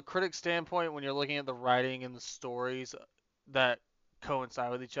guess from a critic standpoint, when you're looking at the writing and the stories that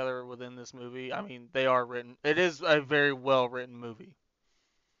coincide with each other within this movie, I mean, they are written. It is a very well written movie.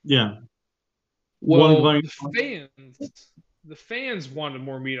 Yeah. One Well, going. the fans wanted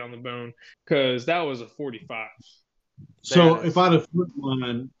more meat on the bone because that was a 45. There So it if is. I'd have flipped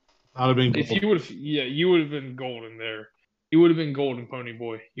mine, I'd have been If gold. you would have, yeah, you would have been golden there. You would have been golden, Pony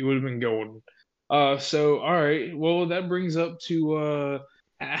Boy. You would have been golden. So all right. Well, that brings up to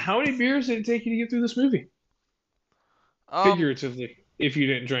how many beers did it take you to get through this movie? Um, Figuratively, if you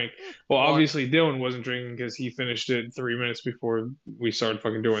didn't drink. Well, one. obviously Dylan wasn't drinking because he finished it 3 minutes before we started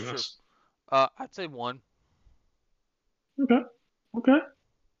fucking doing Sure. this. I'd say one. Okay. Okay.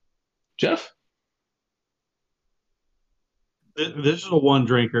 Jeff? This is a one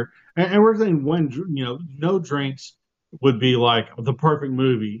drinker, and we're saying one. No drinks would be like the perfect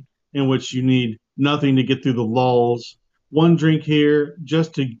movie in which you need nothing to get through the lulls. One drink here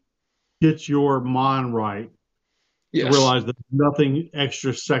just to get your mind right to Yes. realize that nothing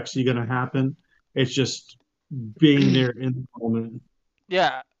extra sexy going to happen. It's just being there in the moment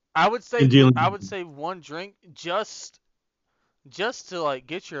Yeah, and dealing. I would say one drink just to like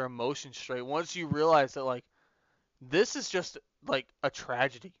get your emotions straight. Once you realize that like this is just like a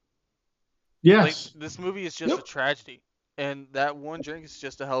tragedy. Like Yes, this movie is just a Yep. tragedy, and that one drink is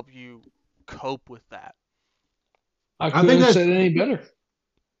just to help you cope with that. I I couldn't think have that's said it any better.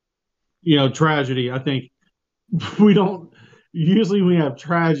 tragedy. I think we don't usually when we have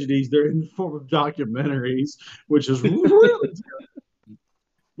tragedies, they're in the form of documentaries, which is really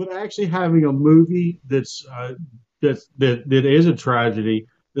but actually having a movie that is a tragedy,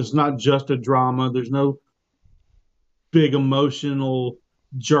 that's not just a drama. There's no big emotional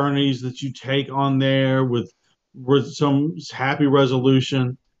journeys that you take on there with some happy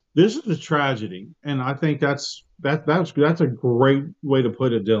resolution. This is a tragedy, and I think that's a great way to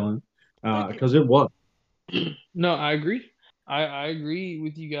put it, Dylan, Thank you. because it was. No, I agree. I agree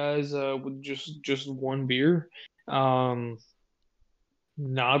with you guys with just one beer. Um,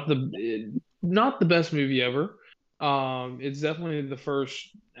 not the best movie ever. It's definitely the first,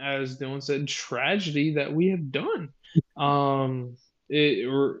 as Dylan said, tragedy that we have done. Um, it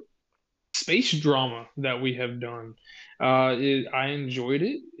space drama that we have done. I enjoyed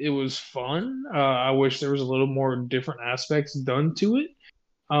it. It was fun. I wish there was a little more different aspects done to it.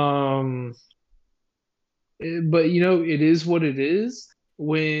 Um, but it is what it is.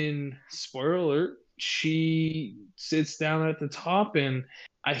 When, spoiler alert, she sits down at the top, and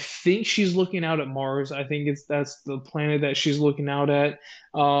I think she's looking out at Mars. I think that's the planet that she's looking out at.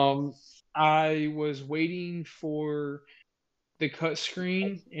 Um, I was waiting for the cut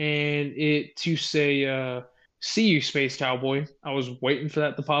screen and it to say "See you, space cowboy." I was waiting for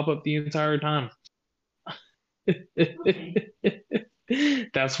that to pop up the entire time.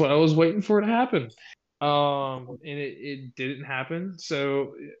 That's what I was waiting for to happen. And it didn't happen,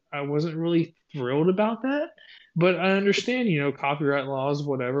 so I wasn't really thrilled about that. But I understand, copyright laws,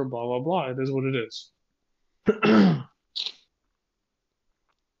 whatever, blah blah blah. It is what it is.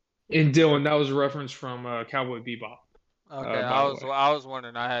 And Dylan, that was a reference from Cowboy Bebop, Okay, by I the was way. I was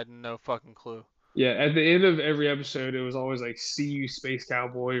wondering. I had no fucking clue. Yeah, at the end of every episode, it was always like "See you, space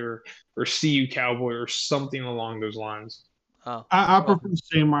cowboy," or "See you, cowboy," or something along those lines. Oh, I well, prefer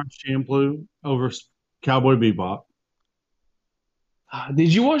Samurai Champloo over Cowboy Bebop.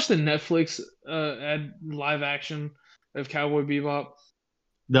 Did you watch the Netflix live action of Cowboy Bebop?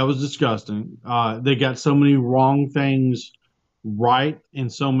 That was disgusting. They got so many wrong things right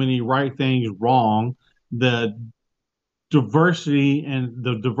and so many right things wrong. The diversity and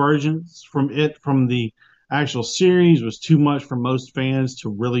the divergence from the actual series was too much for most fans to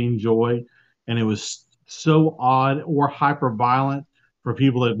really enjoy, and it was so odd or hyper violent for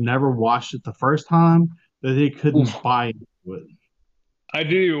people that have never watched it the first time that they Oof, couldn't buy into it. I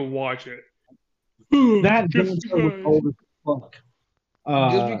didn't even watch it. That Just damn show was because, old as fuck. just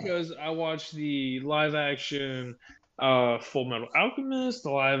Uh, because I watched the live action Full Metal Alchemist, the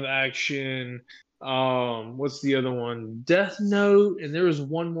live action what's the other one? Death Note, and there was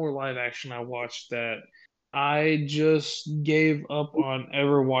one more live action I watched that I just gave up on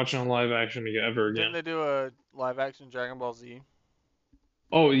ever watching a live action ever didn't again. they do a live action Dragon Ball Z?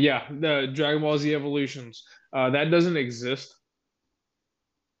 Oh yeah, the Dragon Ball Z Evolutions. That doesn't exist.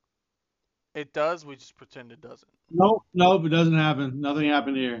 It does. We just pretend it doesn't. no, no, it doesn't happen. Nothing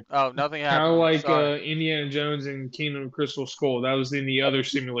happened here. Oh, nothing Kind happened of here. like Sorry. Indiana Jones and Kingdom of Crystal Skull. That was in the other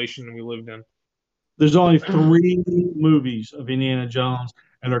simulation we lived in. There's only three movies of Indiana Jones,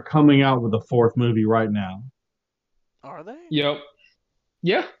 and they're coming out with a fourth movie right now. Are they? Yep.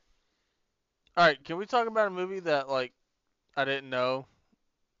 Yeah. All right. Can we talk about a movie that like I didn't know?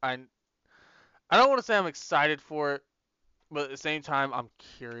 I I don't want to say I'm excited for it, but at the same time I'm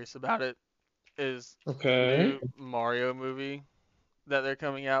curious about it. Is the Okay. new Mario movie that they're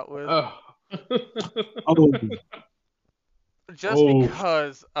coming out with? Oh. Oh, Just oh,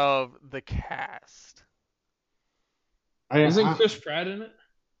 because of the cast. I, Isn't I, Chris Pratt in it?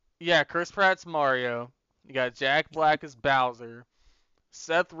 Yeah, Chris Pratt's Mario. You got Jack Black as Bowser.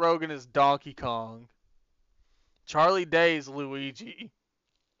 Seth Rogen as Donkey Kong. Charlie Day as Luigi.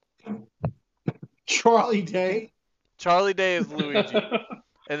 Charlie Day. Charlie Day is Luigi.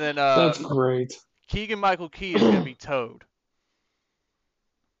 And then That's great. Keegan Michael Key is gonna be Toad.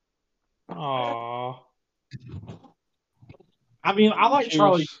 Aw. I mean, I like It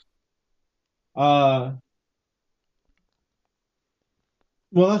Charlie. was. Uh,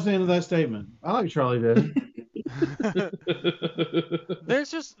 well, that's the end of that statement. I like Charlie Day.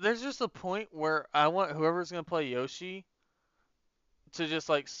 there's just a point where I want whoever's gonna play Yoshi to just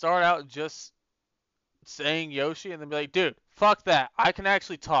like start out just saying Yoshi and then be like, dude, fuck that. I can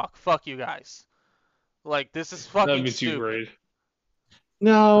actually talk. Fuck you guys. Like this is That'd fucking be too stupid. great.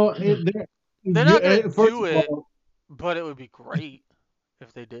 No, They're not gonna first do of it, all, but it would be great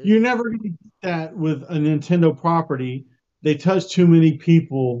if they did. you're never going to get that with a Nintendo property. They touch too many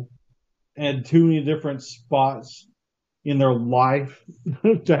people and too many different spots in their life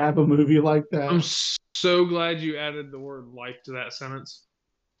to have a movie like that. I'm so glad you added the word life to that sentence.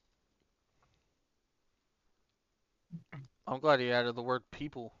 I'm glad he added the word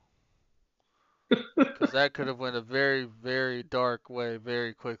people. Because that could have went a very, very dark way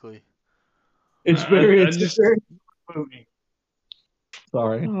very quickly. It's very, I it's a just. very good movie.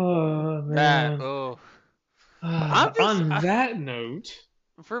 Sorry. Oh That, man. oh. I'm just, On that note,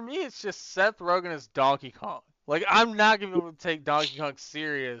 for me, it's just Seth Rogen as Donkey Kong. Like, I'm not going to be able to take Donkey Kong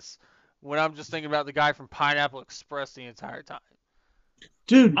serious when I'm just thinking about the guy from Pineapple Express the entire time.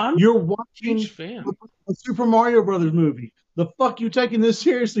 Dude, I'm you're a watching huge fan. a Super Mario Brothers movie. The fuck you taking this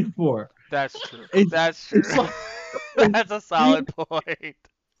seriously for? That's true. It's, That's true. it's like That's a solid point.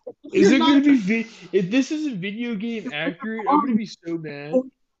 Is you're it not going to be? If this isn't video game accurate, I'm going to be so mad.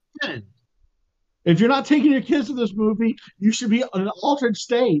 even If you're not taking your kids to this movie, you should be in an altered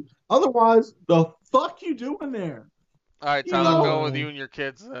state. Otherwise, the fuck you doing there? All right, You Tyler, I'm know, going with you and your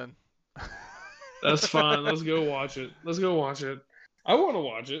kids then. That's fine. Let's go watch it. Let's go watch it. I want to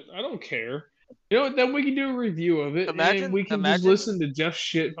watch it. I don't care. You know what? Then we can do a review of it, and Imagine, we can just imagine, listen to Jeff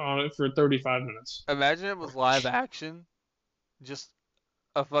shit on it for 35 minutes. imagine it was live action, just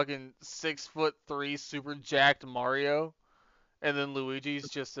a fucking 6'3" super jacked Mario, and then Luigi's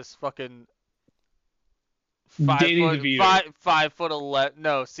just this fucking Danny DeVito. 5'11".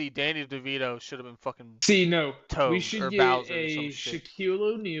 No, see, Danny DeVito should have been fucking See, no, we Toad should or get Bowser or some a shit. Shaquille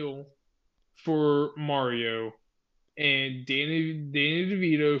O'Neal for Mario and Danny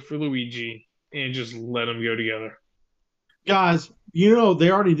DeVito for Luigi, and just let them go together. guys, they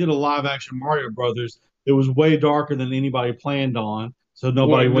already did a live action Mario Brothers. It was way darker than anybody planned on, so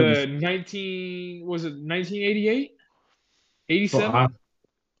nobody What went. the 19 was it 1988, So 87? I have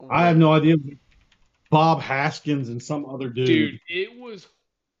What? no idea. Bob Haskins and some other Dude, dude. it was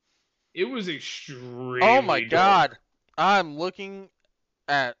Oh my extremely dark. god. I'm looking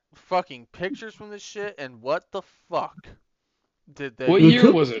at fucking pictures from this shit, and what the fuck did they What The year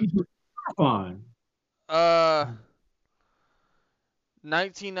do? was it? Cookies were fine. Uh,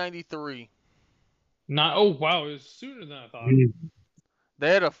 1993. Not. Oh wow, it was sooner than I thought.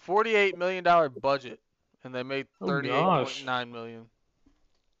 They had a $48 million budget, and they made Oh gosh. 38.9 million.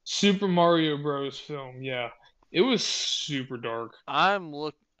 Super Mario Bros. Film. Yeah, it was super dark. I'm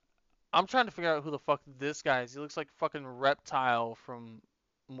trying to figure out who the fuck this guy is. He looks like fucking Reptile from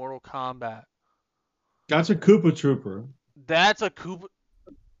Mortal Kombat. That's a Koopa Trooper. That's a Koopa.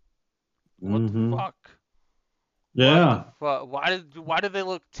 What the Mm-hmm. fuck? Yeah. What the fuck? Why did they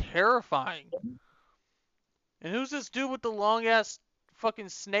look terrifying? And who's this dude with the long ass fucking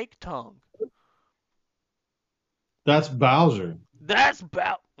snake tongue? That's Bowser. That's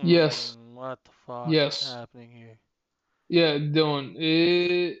about. Yes. What the fuck is Yes. happening here? Yeah, Dylan.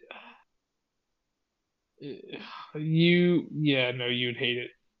 Yeah, no, you'd hate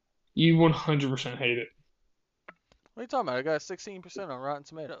it. You 100% hate it. What are you talking about? I got 16% on Rotten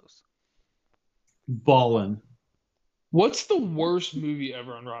Tomatoes. Ballin'. What's the worst movie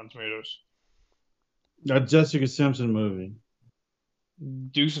ever on Rotten Tomatoes? That Jessica Simpson movie.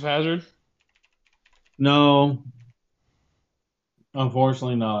 Dukes of Hazzard? No,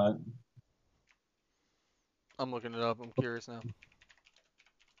 unfortunately not. I'm looking it up. I'm curious now.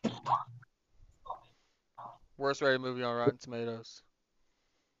 Worst rated movie on Rotten Tomatoes.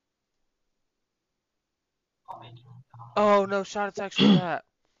 Oh no, shot! It's actually that.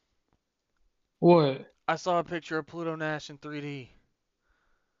 What? I saw a picture of Pluto Nash in 3D.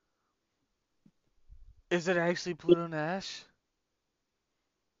 Is it actually Pluto Nash?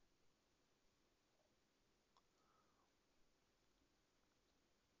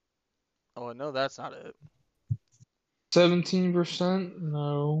 Oh no, that's not it. 17%?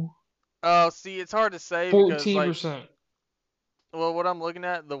 No. Oh, see, it's hard to say because like, 14%. well, what I'm looking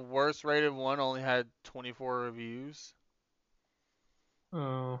at, the worst rated one only had 24 reviews,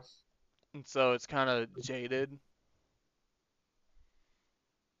 Oh. and so it's kind of jaded.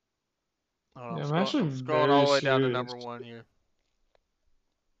 Oh, Yeah, I'm actually I'm scrolling very all the way down to serious. number one here.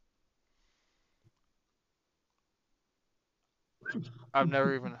 I've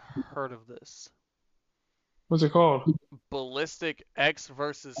never even heard of this. What's it called? Ballistic X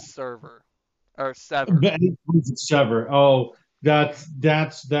versus Server. Or Sever. Sever. Oh, that's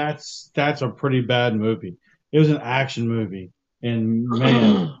a pretty bad movie. It was an action movie, and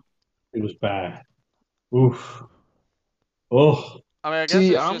man, it was bad. Oof. Oh, I mean, I guess See,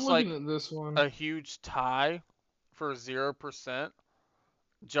 it's I'm just like looking at this one. a huge tie for 0%.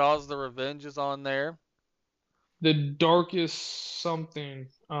 Jaws the Revenge is on there. The darkest something.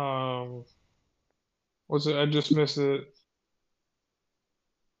 What's it? I just missed it.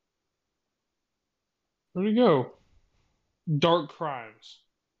 Where'd it go? Dark Crimes.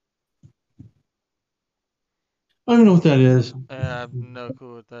 I don't know what that is. I have no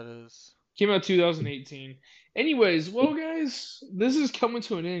clue what that is. Came out 2018. Anyways, well, guys, this is coming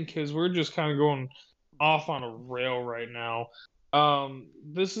to an end because we're just kind of going off on a rail right now.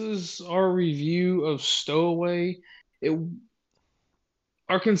 This is our review of Stowaway.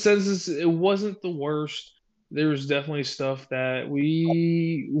 Our consensus, it wasn't the worst. There was definitely stuff that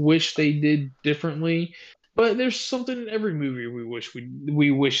we wish they did differently, but there's something in every movie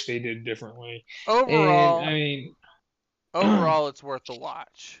we wish they did differently. And I Overall, mean, overall, it's worth the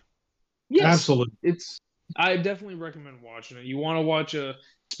watch. yes, Absolutely. I definitely recommend watching it. You want to watch a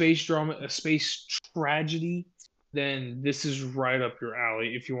space drama, a space tragedy? then this is right up your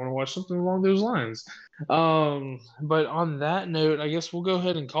alley if you want to watch something along those lines. But on that note, I guess we'll go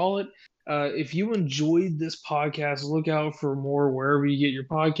ahead and call it. If you enjoyed this podcast, look out for more wherever you get your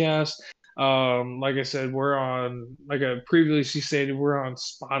podcast. Like I said, we're on, like I previously stated, we're on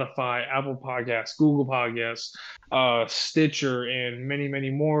Spotify, Apple Podcasts, Google Podcasts, Stitcher, and many, many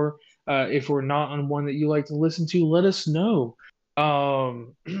more. If we're not on one that you like to listen to, let us know.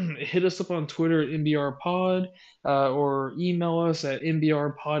 Hit us up on Twitter at NBR Pod, or email us at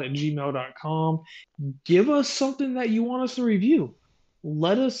nbrpod@gmail.com. Give us something that you want us to review.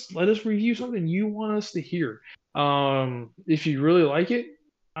 Let us review something you want us to hear. If you really like it,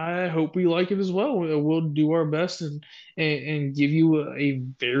 I hope we like it as well. We'll do our best and give you a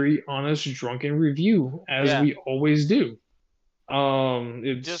very honest drunken review as Yeah. we always do.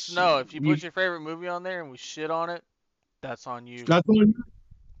 It's Just know if you you. put your favorite movie on there and we shit on it, that's on you. That's on you.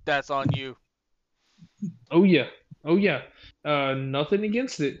 That's on you. Oh yeah, oh yeah. Nothing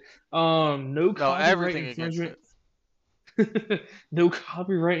against it. No No, copyright everything against infringement. it. No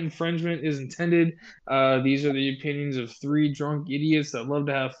copyright infringement is intended. These are the opinions of three drunk idiots that love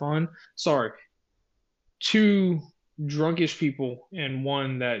to have fun. Sorry, two drunkish people and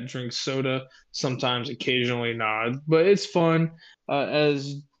one that drinks soda, sometimes occasionally not. But it's fun.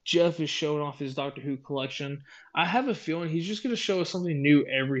 As Jeff is showing off his Doctor Who collection, I have a feeling he's just going to show us something new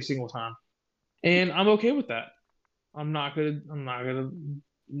every single time. And I'm okay with that. I'm not gonna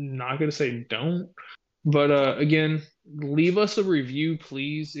say don't. But again, leave us a review,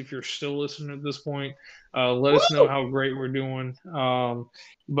 please, if you're still listening at this point. Let us know Woo! how great we're doing.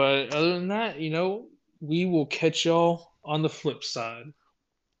 But other than that, we will catch y'all on the flip side.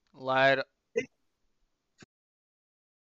 Lied